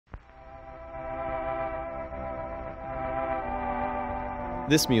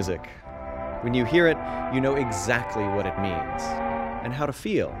This music, when you hear it, you know exactly what it means and how to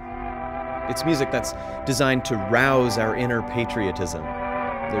feel. It's music that's designed to rouse our inner patriotism.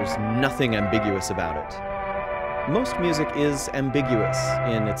 There's nothing ambiguous about it. Most music is ambiguous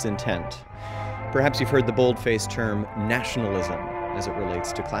in its intent. Perhaps you've heard the bold-faced term nationalism as it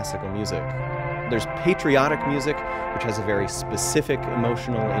relates to classical music. There's patriotic music, which has a very specific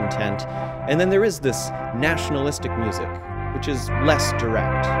emotional intent, and then there is this nationalistic music, which is less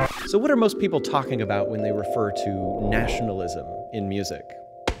direct. So what are most people talking about when they refer to nationalism in music?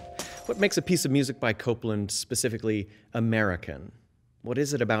 What makes a piece of music by Copland specifically American? What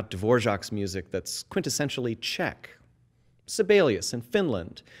is it about Dvorak's music that's quintessentially Czech? Sibelius in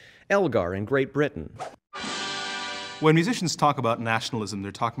Finland, Elgar in Great Britain. When musicians talk about nationalism,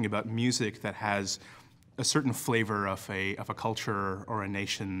 they're talking about music that has a certain flavor of a culture or a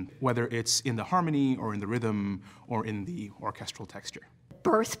nation, whether it's in the harmony or in the rhythm or in the orchestral texture.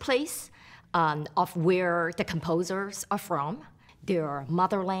 Birthplace of where the composers are from, their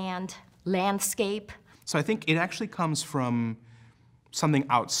motherland, landscape. So I think it actually comes from something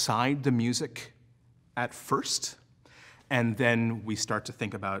outside the music at first, and then we start to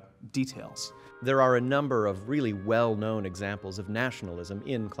think about details. There are a number of really well-known examples of nationalism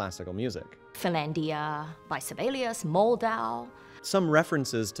in classical music. Finlandia by Sibelius, Moldau. Some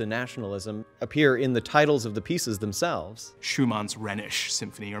references to nationalism appear in the titles of the pieces themselves. Schumann's Rhenish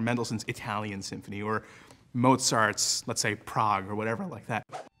Symphony, or Mendelssohn's Italian Symphony, or Mozart's, let's say, Prague, or whatever like that.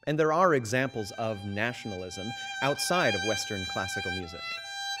 And there are examples of nationalism outside of Western classical music.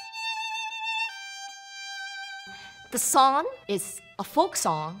 The song is a folk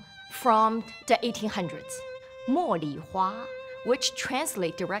song from the 1800s, 茉莉花, which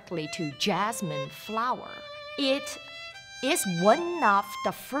translates directly to jasmine flower. It is one of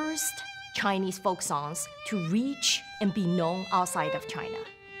the first Chinese folk songs to reach and be known outside of China,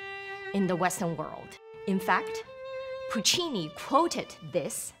 in the Western world. In fact, Puccini quoted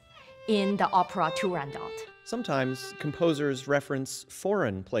this in the opera Turandot. Sometimes composers reference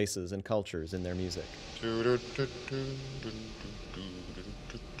foreign places and cultures in their music.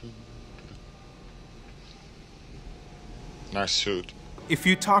 Nice suit. If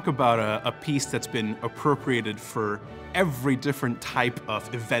you talk about a piece that's been appropriated for every different type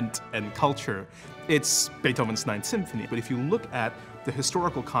of event and culture, it's Beethoven's Ninth Symphony. But if you look at the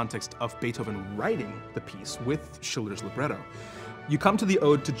historical context of Beethoven writing the piece with Schiller's libretto, you come to the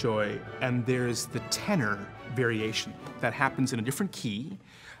Ode to Joy, and there's the tenor variation that happens in a different key.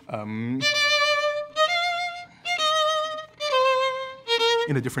 In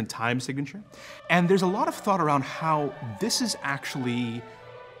a different time signature. And there's a lot of thought around how this is actually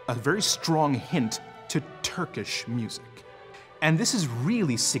a very strong hint to Turkish music. And this is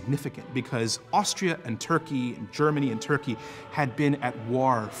really significant because Austria and Turkey, and Germany and Turkey had been at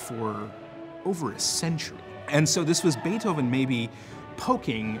war for over a century. And so this was Beethoven maybe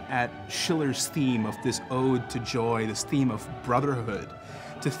poking at Schiller's theme of this ode to joy, this theme of brotherhood,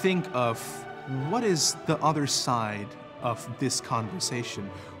 to think of what is the other side of this conversation.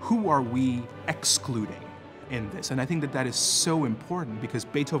 Who are we excluding in this? And I think that that is so important because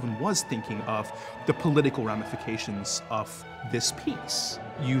Beethoven was thinking of the political ramifications of this piece.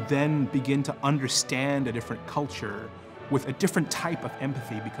 You then begin to understand a different culture with a different type of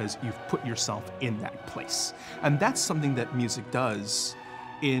empathy because you've put yourself in that place. And that's something that music does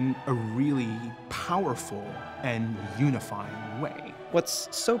in a really powerful and unifying way. What's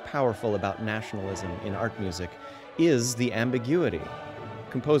so powerful about nationalism in art music is the ambiguity.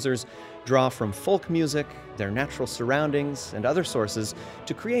 Composers draw from folk music, their natural surroundings, and other sources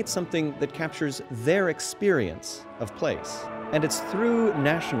to create something that captures their experience of place. And it's through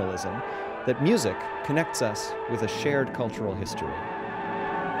nationalism that music connects us with a shared cultural history.